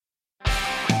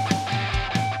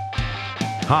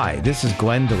Hi, this is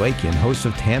Glenn DeLakian, host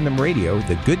of Tandem Radio,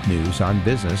 the good news on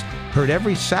business, heard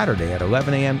every Saturday at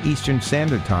 11 a.m. Eastern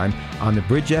Standard Time on the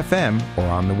Bridge FM or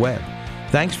on the web.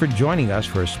 Thanks for joining us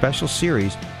for a special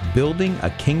series, Building a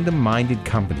Kingdom-Minded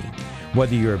Company.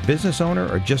 Whether you're a business owner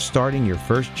or just starting your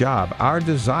first job, our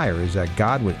desire is that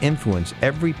God would influence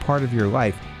every part of your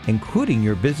life, including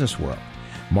your business world.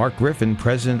 Mark Griffin,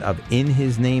 president of In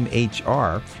His Name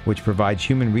HR, which provides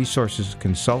human resources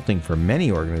consulting for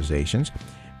many organizations,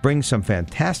 brings some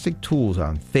fantastic tools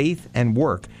on faith and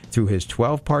work through his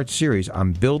 12-part series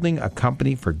on building a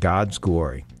company for God's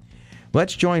glory.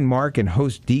 Let's join Mark and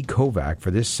host Dee Kovac for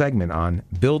this segment on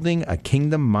Building a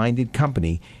Kingdom-Minded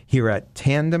Company here at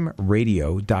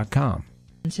tandemradio.com.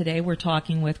 Today we're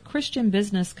talking with Christian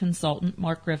business consultant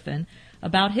Mark Griffin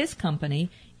about his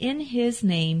company, In His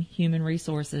Name Human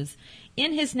Resources.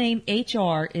 In His Name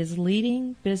HR is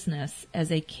leading business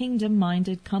as a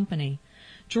kingdom-minded company.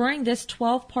 During this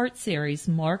 12-part series,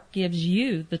 Mark gives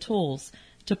you the tools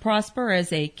to prosper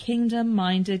as a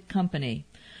kingdom-minded company.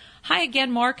 Hi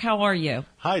again, Mark. How are you?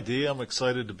 Hi, Dee. I'm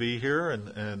excited to be here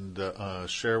and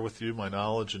share with you my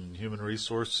knowledge in human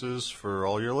resources for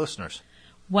all your listeners.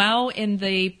 Well, in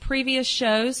the previous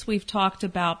shows, we've talked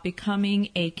about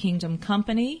becoming a kingdom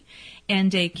company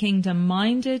and a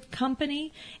kingdom-minded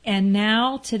company. And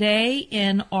now, today,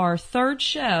 in our third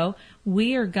show,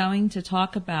 we are going to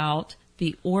talk about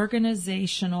the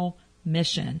organizational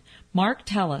mission. Mark,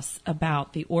 tell us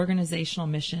about the organizational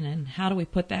mission and how do we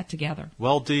put that together?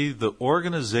 Well, Dee, the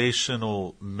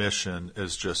organizational mission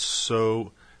is just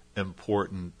so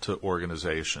important to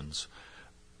organizations,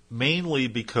 mainly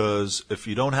because if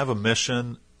you don't have a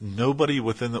mission, nobody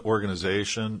within the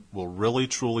organization will really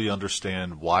truly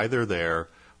understand why they're there,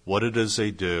 what it is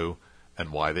they do,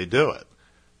 and why they do it.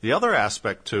 The other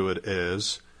aspect to it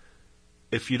is,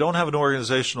 if you don't have an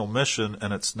organizational mission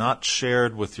and it's not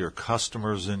shared with your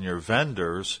customers and your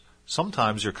vendors,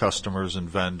 sometimes your customers and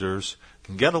vendors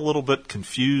can get a little bit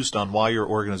confused on why your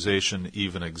organization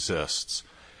even exists.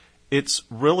 It's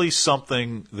really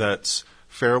something that's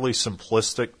fairly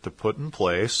simplistic to put in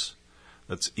place,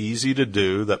 that's easy to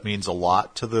do, that means a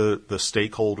lot to the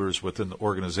stakeholders within the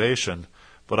organization.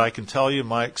 But I can tell you, in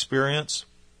my experience,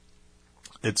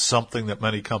 it's something that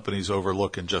many companies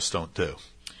overlook and just don't do.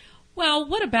 Well,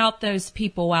 what about those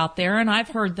people out there, and I've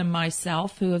heard them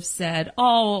myself, who have said,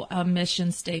 oh, a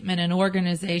mission statement, an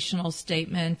organizational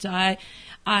statement,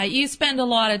 you spend a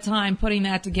lot of time putting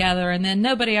that together, and then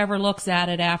nobody ever looks at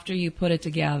it after you put it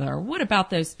together. What about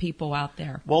those people out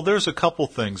there? Well, there's a couple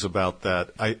things about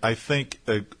that. I think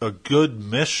a good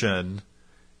mission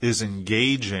is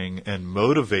engaging and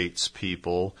motivates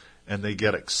people, and they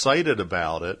get excited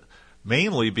about it.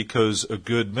 Mainly because a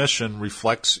good mission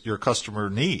reflects your customer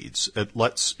needs. It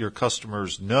lets your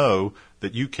customers know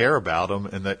that you care about them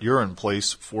and that you're in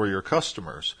place for your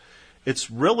customers.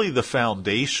 It's really the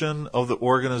foundation of the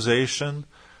organization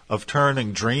of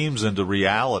turning dreams into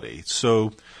reality.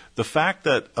 So the fact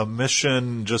that a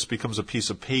mission just becomes a piece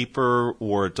of paper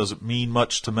or it doesn't mean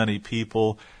much to many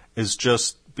people is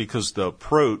just because the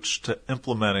approach to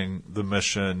implementing the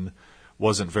mission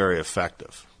wasn't very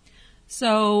effective.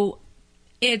 So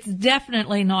it's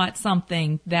definitely not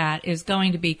something that is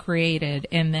going to be created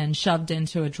and then shoved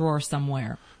into a drawer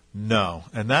somewhere. No,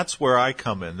 and that's where I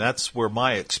come in. That's where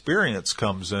my experience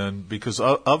comes in, because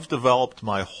I've developed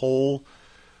my whole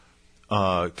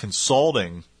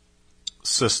consulting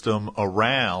system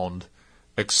around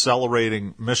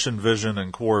accelerating mission, vision,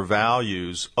 and core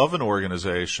values of an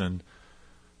organization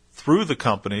through the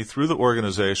company, through the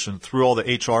organization, through all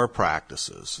the HR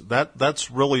practices. That's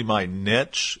really my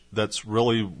niche. That's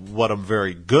really what I'm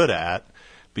very good at,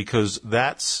 because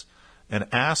that's an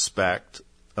aspect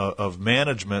of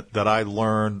management that I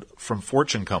learned from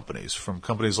Fortune companies, from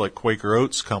companies like Quaker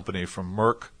Oats Company, from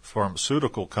Merck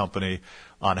Pharmaceutical Company,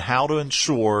 on how to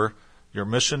ensure your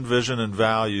mission, vision, and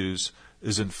values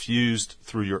is infused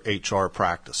through your HR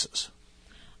practices.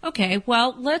 Okay,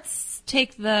 well, let's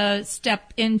take the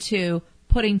step into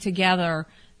putting together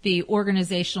the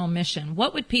organizational mission.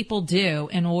 What would people do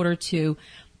in order to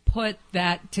put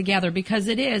that together? Because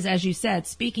it is, as you said,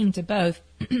 speaking to both,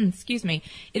 excuse me,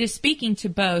 it is speaking to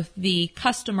both the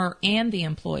customer and the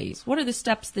employees. What are the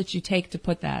steps that you take to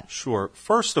put that? Sure.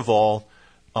 First of all,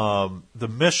 the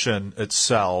mission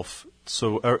itself,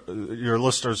 so your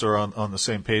listeners are on the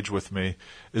same page with me,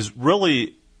 is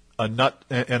really in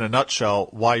a nutshell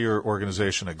why your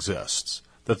organization exists.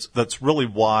 That's really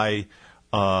why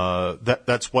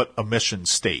that's what a mission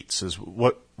states, is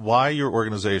why your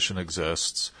organization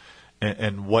exists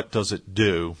and what does it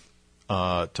do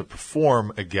to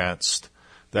perform against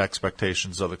the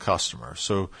expectations of the customer.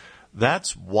 So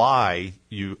That's why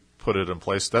you put it in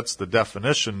place. That's the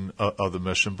definition of the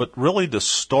mission. But really to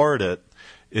start it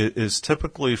is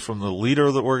typically from the leader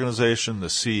of the organization, the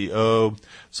CEO.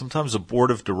 Sometimes a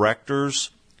board of directors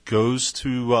goes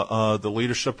to the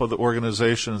leadership of the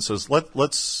organization and says,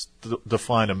 let's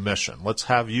define a mission. Let's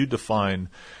have you define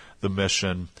the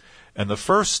mission. And the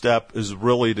first step is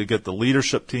really to get the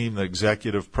leadership team, the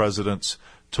executive presidents,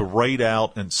 to write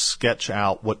out and sketch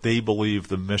out what they believe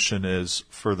the mission is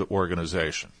for the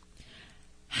organization.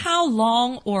 How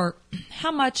long or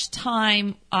how much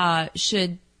time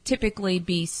should typically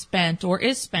be spent or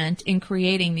is spent in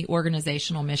creating the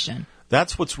organizational mission?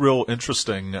 That's what's real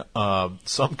interesting.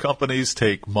 Some companies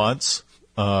take months.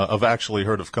 I've actually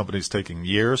heard of companies taking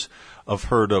years. I've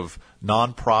heard of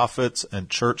nonprofits and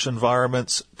church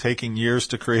environments taking years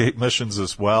to create missions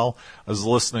as well. I was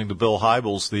listening to Bill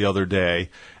Hybels the other day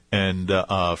and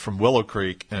from Willow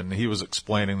Creek, and he was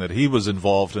explaining that he was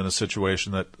involved in a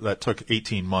situation that took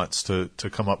 18 months to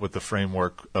come up with the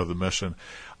framework of the mission.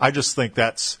 I just think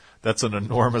that's an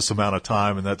enormous amount of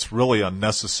time, and that's really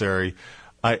unnecessary.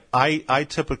 I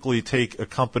typically take a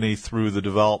company through the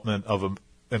development of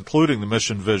including the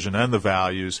mission, vision, and the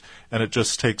values, and it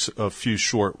just takes a few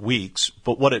short weeks.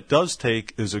 But what it does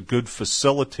take is a good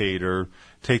facilitator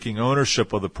taking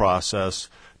ownership of the process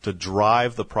to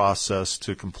drive the process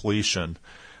to completion.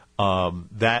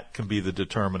 That can be the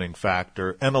determining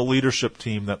factor, and a leadership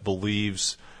team that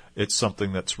believes it's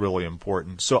something that's really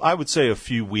important. So I would say a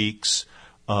few weeks,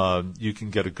 you can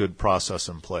get a good process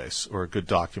in place or a good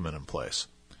document in place.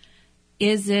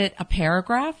 Is it a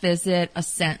paragraph? Is it a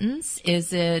sentence?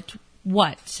 Is it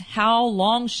what? How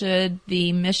long should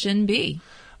the mission be?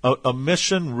 A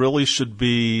mission really should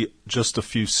be just a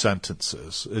few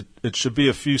sentences. It should be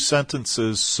a few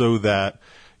sentences so that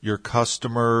your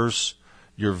customers,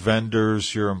 your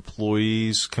vendors, your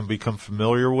employees can become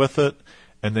familiar with it,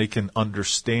 and they can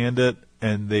understand it,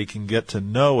 and they can get to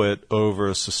know it over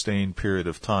a sustained period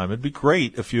of time. It'd be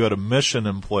great if you had a mission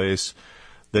in place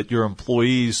that your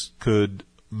employees could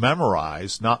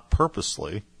memorize, not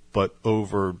purposely, but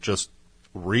over just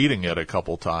reading it a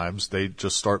couple times, they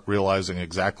just start realizing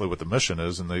exactly what the mission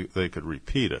is, and they could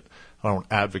repeat it. I don't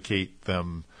advocate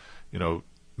them,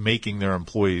 making their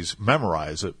employees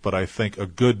memorize it, but I think a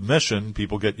good mission,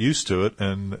 people get used to it,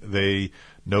 and they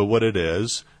know what it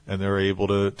is, and they're able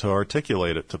to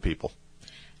articulate it to people.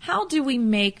 How do we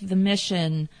make the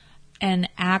mission an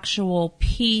actual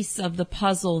piece of the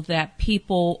puzzle that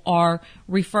people are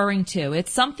referring to?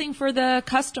 It's something for the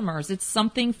customers. It's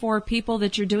something for people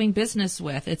that you're doing business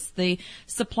with. It's the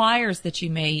suppliers that you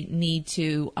may need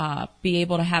to be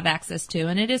able to have access to.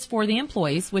 And it is for the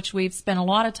employees, which we've spent a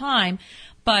lot of time.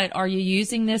 But are you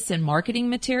using this in marketing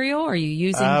material? Are you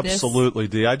using this? Absolutely,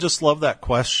 Dee. I just love that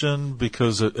question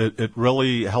because it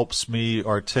really helps me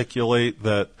articulate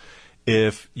that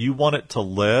if you want it to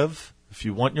live, if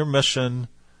you want your mission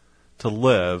to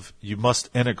live, you must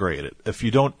integrate it. If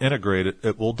you don't integrate it,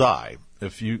 it will die.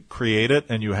 If you create it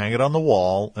and you hang it on the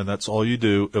wall and that's all you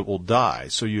do, it will die.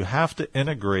 So you have to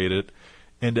integrate it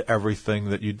into everything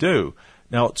that you do.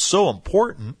 Now, it's so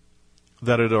important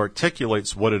that it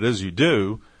articulates what it is you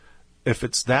do. If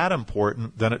it's that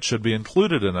important, then it should be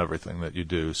included in everything that you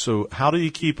do. So how do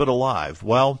you keep it alive?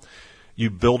 Well, you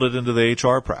build it into the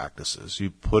HR practices. You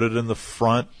put it in the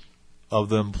front of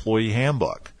the employee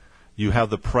handbook. You have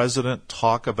the president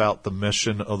talk about the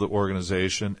mission of the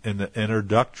organization in the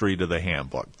introductory to the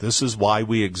handbook. This is why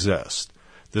we exist.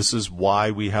 This is why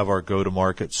we have our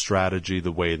go-to-market strategy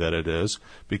the way that it is,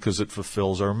 because it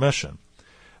fulfills our mission.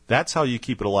 That's how you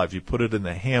keep it alive. You put it in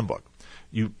the handbook.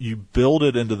 You build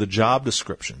it into the job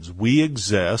descriptions. We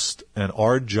exist, and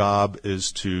our job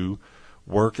is to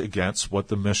work against what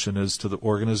the mission is to the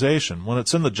organization. When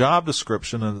it's in the job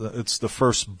description and it's the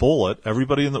first bullet,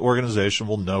 everybody in the organization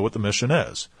will know what the mission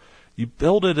is. You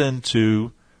build it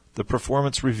into the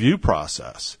performance review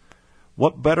process.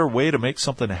 What better way to make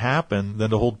something happen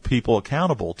than to hold people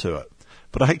accountable to it?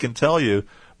 But I can tell you,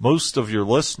 most of your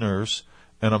listeners,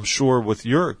 and I'm sure with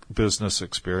your business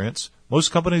experience,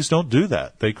 most companies don't do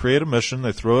that. They create a mission,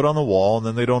 they throw it on the wall, and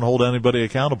then they don't hold anybody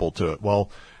accountable to it.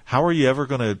 Well, how are you ever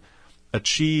going to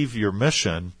achieve your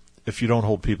mission if you don't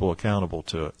hold people accountable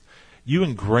to it? You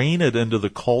ingrain it into the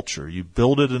culture. You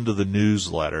build it into the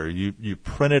newsletter. You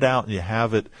print it out and you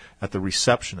have it at the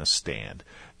receptionist stand.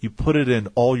 You put it in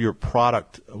all your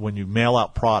product. When you mail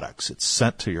out products, it's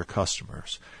sent to your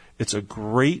customers. It's a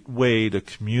great way to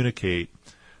communicate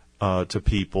to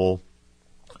people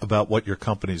about what your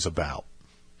company's about.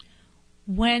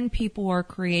 When people are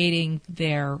creating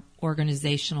their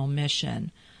organizational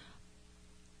mission,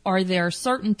 are there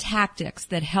certain tactics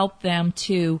that help them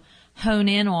to hone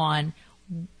in on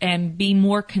and be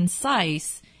more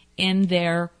concise in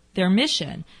their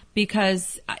mission.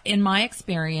 Because in my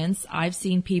experience, I've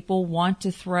seen people want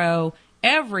to throw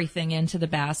everything into the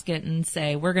basket and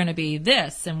say, we're going to be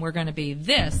this and we're going to be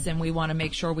this and we want to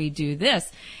make sure we do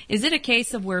this. Is it a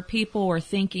case of where people are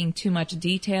thinking too much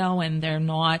detail and they're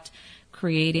not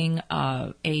creating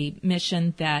a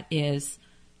mission that is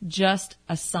just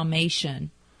a summation?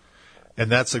 And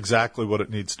that's exactly what it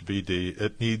needs to be, Dee.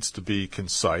 It needs to be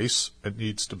concise, it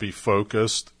needs to be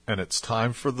focused, and it's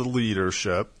time for the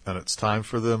leadership and it's time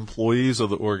for the employees of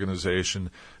the organization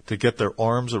to get their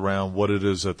arms around what it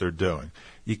is that they're doing.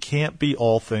 You can't be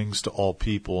all things to all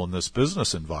people in this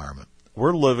business environment.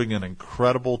 We're living in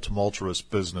incredible, tumultuous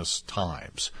business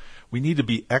times. We need to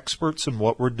be experts in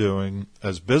what we're doing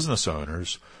as business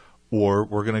owners, or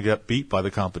we're going to get beat by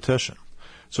the competition.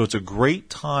 So it's a great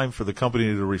time for the company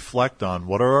to reflect on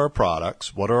what are our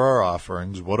products, what are our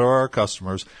offerings, what are our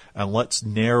customers, and let's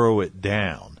narrow it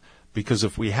down. Because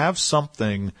if we have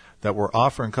something that we're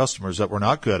offering customers that we're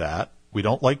not good at, we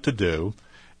don't like to do,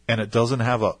 and it doesn't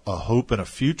have a hope and a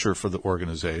future for the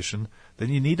organization, then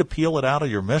you need to peel it out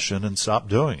of your mission and stop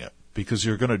doing it. Because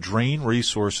you're going to drain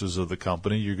resources of the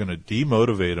company, you're going to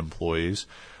demotivate employees.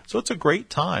 So it's a great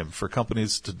time for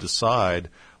companies to decide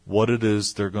what it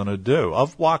is they're going to do.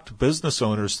 I've walked business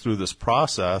owners through this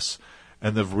process,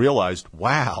 and they've realized,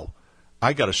 wow,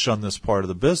 I got to shun this part of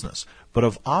the business. But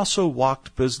I've also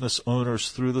walked business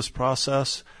owners through this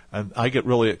process, and I get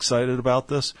really excited about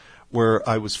this, where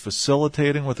I was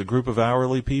facilitating with a group of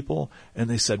hourly people, and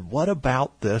they said, what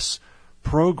about this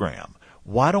program?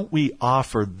 Why don't we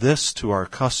offer this to our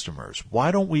customers?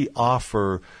 Why don't we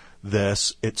offer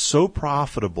this? It's so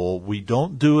profitable. We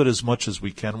don't do it as much as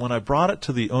we can. When I brought it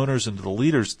to the owners and to the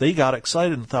leaders, they got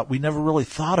excited and thought, we never really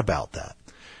thought about that.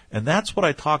 And that's what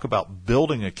I talk about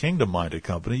building a kingdom-minded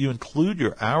company. You include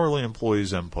your hourly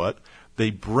employees' input.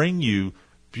 They bring you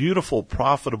beautiful,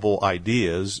 profitable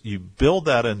ideas. You build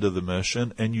that into the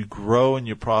mission, and you grow and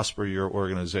you prosper your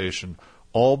organization,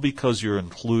 all because you're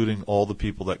including all the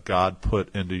people that God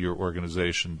put into your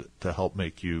organization to help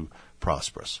make you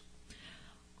prosperous.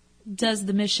 Does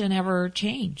the mission ever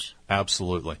change?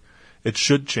 Absolutely. It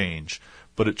should change,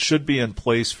 but it should be in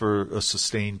place for a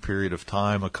sustained period of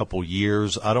time, a couple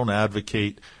years. I don't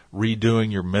advocate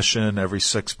redoing your mission every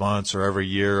 6 months or every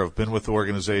year. I've been with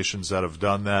organizations that have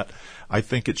done that. I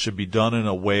think it should be done in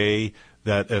a way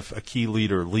that if a key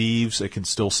leader leaves, it can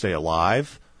still stay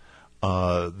alive,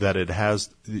 that it has,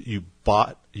 you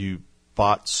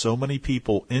bought so many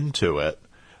people into it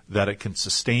that it can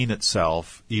sustain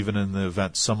itself even in the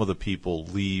event some of the people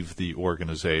leave the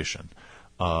organization.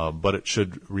 But it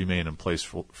should remain in place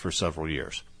for several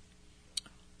years.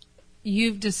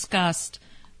 You've discussed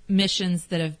missions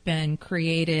that have been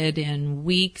created in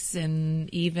weeks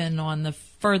and even on the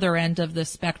further end of the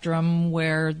spectrum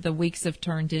where the weeks have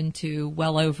turned into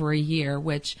well over a year,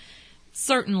 which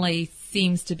certainly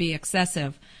seems to be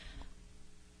excessive.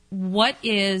 What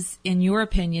is, in your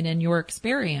opinion, in your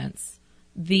experience,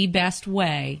 the best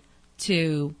way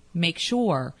to make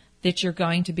sure that you're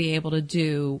going to be able to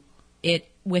do it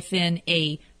within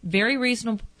a very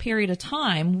reasonable period of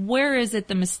time? Where is it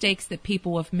the mistakes that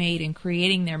people have made in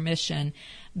creating their mission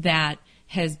that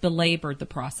has belabored the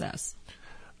process?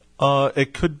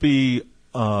 It could be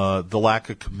the lack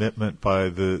of commitment by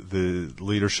the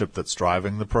leadership that's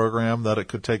driving the program, that it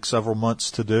could take several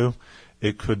months to do.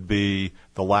 It could be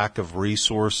the lack of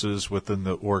resources within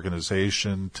the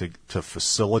organization to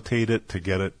facilitate it, to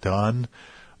get it done.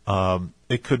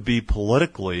 It could be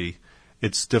politically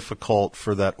it's difficult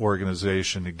for that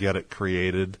organization to get it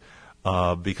created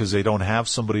because they don't have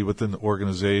somebody within the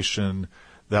organization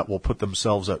that will put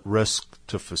themselves at risk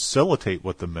to facilitate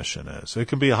what the mission is. It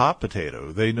can be a hot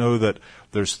potato. They know that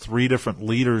there's 3 different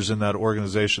leaders in that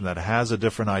organization that has a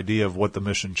different idea of what the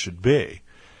mission should be.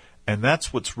 And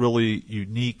that's what's really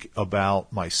unique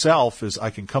about myself is I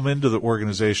can come into the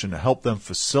organization to help them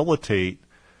facilitate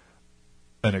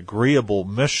an agreeable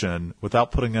mission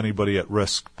without putting anybody at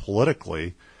risk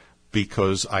politically,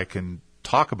 because I can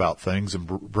talk about things and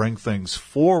bring things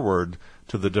forward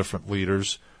to the different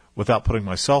leaders without putting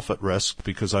myself at risk,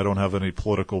 because I don't have any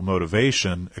political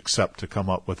motivation except to come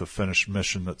up with a finished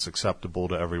mission that's acceptable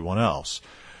to everyone else.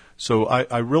 So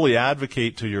I really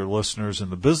advocate to your listeners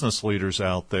and the business leaders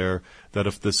out there that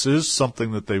if this is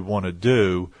something that they want to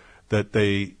do, that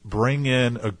they bring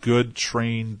in a good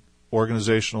trained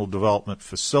organizational development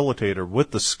facilitator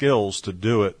with the skills to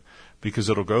do it, because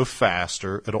it'll go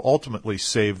faster. It'll ultimately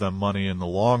save them money in the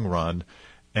long run,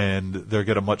 and they'll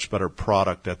get a much better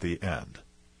product at the end.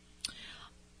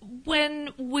 when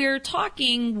we're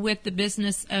talking with the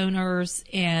business owners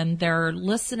and they're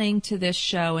listening to this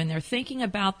show and they're thinking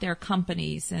about their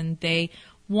companies and they've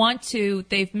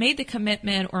made the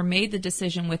commitment or made the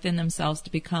decision within themselves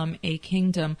to become a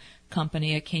kingdom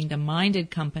company, a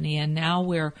kingdom-minded company, and now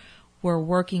we're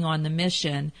working on the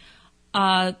mission.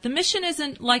 The mission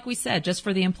isn't, like we said, just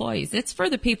for the employees. It's for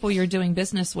the people you're doing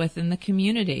business with in the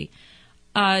community.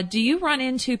 Do you run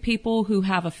into people who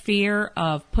have a fear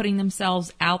of putting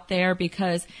themselves out there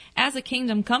because as a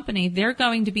kingdom company, they're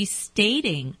going to be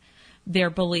stating their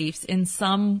beliefs in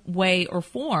some way or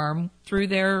form through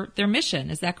their mission?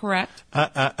 Is that correct?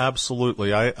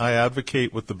 Absolutely. I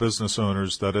advocate with the business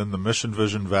owners that in the mission,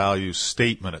 vision, values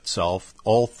statement itself,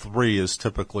 all three is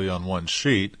typically on one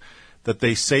sheet, that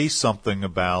they say something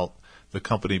about the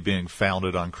company being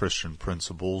founded on Christian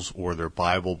principles, or they're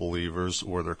Bible believers,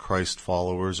 or they're Christ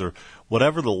followers, or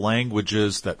whatever the language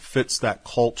is that fits that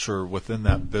culture within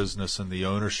that business and the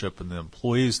ownership and the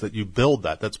employees, that you build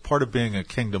that. That's part of being a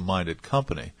kingdom-minded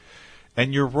company.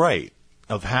 And you're right.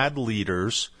 I've had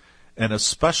leaders, and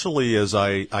especially as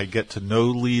I get to know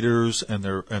leaders and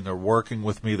they're working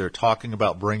with me, they're talking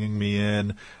about bringing me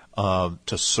in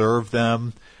to serve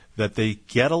them, that they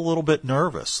get a little bit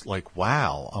nervous, like,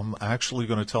 wow, I'm actually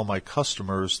going to tell my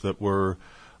customers that we're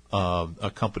a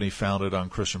company founded on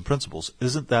Christian principles.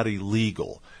 Isn't that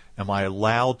illegal? Am I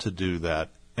allowed to do that?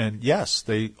 And yes,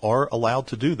 they are allowed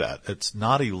to do that. It's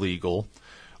not illegal.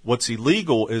 What's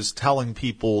illegal is telling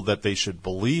people that they should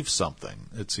believe something.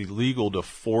 It's illegal to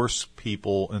force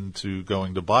people into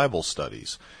going to Bible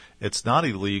studies. It's not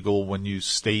illegal when you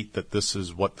state that this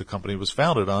is what the company was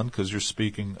founded on, because you're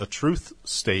speaking a truth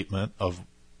statement of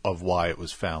why it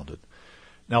was founded.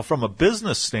 Now, from a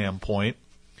business standpoint,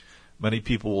 many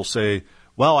people will say,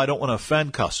 well, I don't want to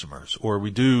offend customers, or we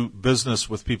do business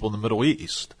with people in the Middle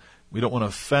East. We don't want to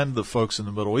offend the folks in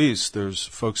the Middle East. There's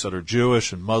folks that are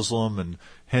Jewish and Muslim and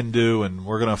Hindu, and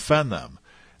we're going to offend them.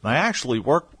 And I actually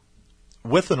work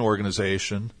with an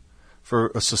organization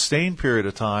for a sustained period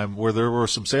of time where there were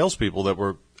some salespeople that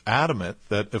were adamant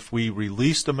that if we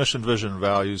released a mission, vision, and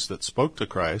values that spoke to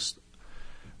Christ,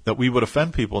 that we would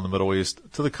offend people in the Middle East.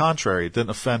 To the contrary, it didn't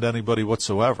offend anybody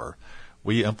whatsoever.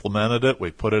 We implemented it.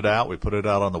 We put it out. We put it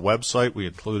out on the website. We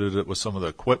included it with some of the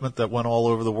equipment that went all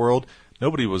over the world.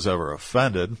 Nobody was ever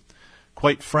offended.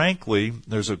 Quite frankly,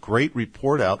 there's a great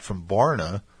report out from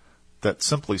Barna that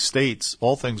simply states,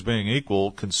 all things being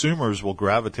equal, consumers will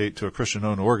gravitate to a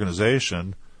Christian-owned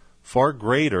organization far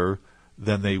greater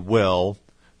than they will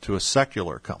to a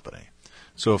secular company.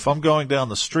 So if I'm going down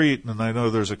the street and I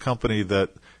know there's a company that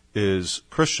is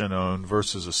Christian-owned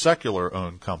versus a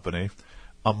secular-owned company,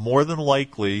 I'm more than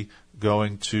likely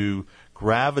going to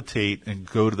gravitate and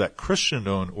go to that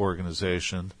Christian-owned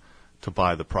organization to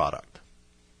buy the product.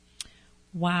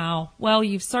 Wow. Well,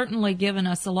 you've certainly given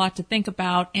us a lot to think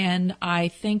about, and I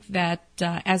think that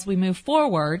as we move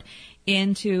forward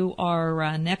into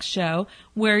our next show,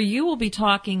 where you will be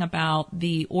talking about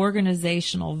the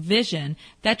organizational vision,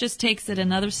 that just takes it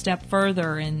another step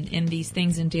further in these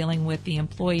things in dealing with the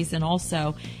employees and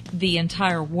also the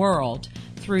entire world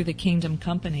through the Kingdom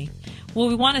Company. Well,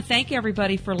 we want to thank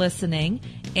everybody for listening,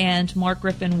 and Mark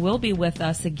Griffin will be with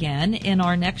us again in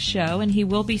our next show, and he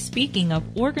will be speaking of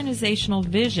organizational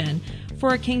vision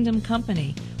for a Kingdom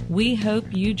Company. We hope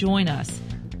you join us.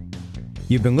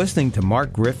 You've been listening to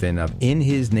Mark Griffin of In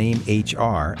His Name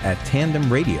HR at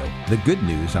Tandem Radio, the good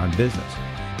news on business.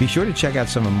 Be sure to check out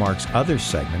some of Mark's other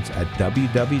segments at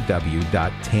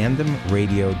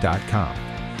www.tandemradio.com.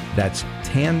 That's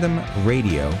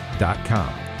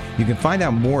tandemradio.com. You can find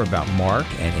out more about Mark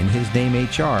and In His Name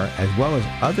HR, as well as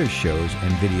other shows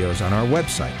and videos on our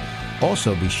website.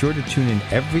 Also, be sure to tune in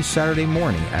every Saturday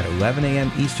morning at 11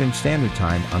 a.m. Eastern Standard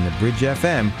Time on the Bridge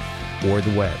FM or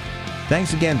the web.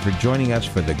 Thanks again for joining us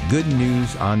for the Good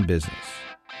News on Business.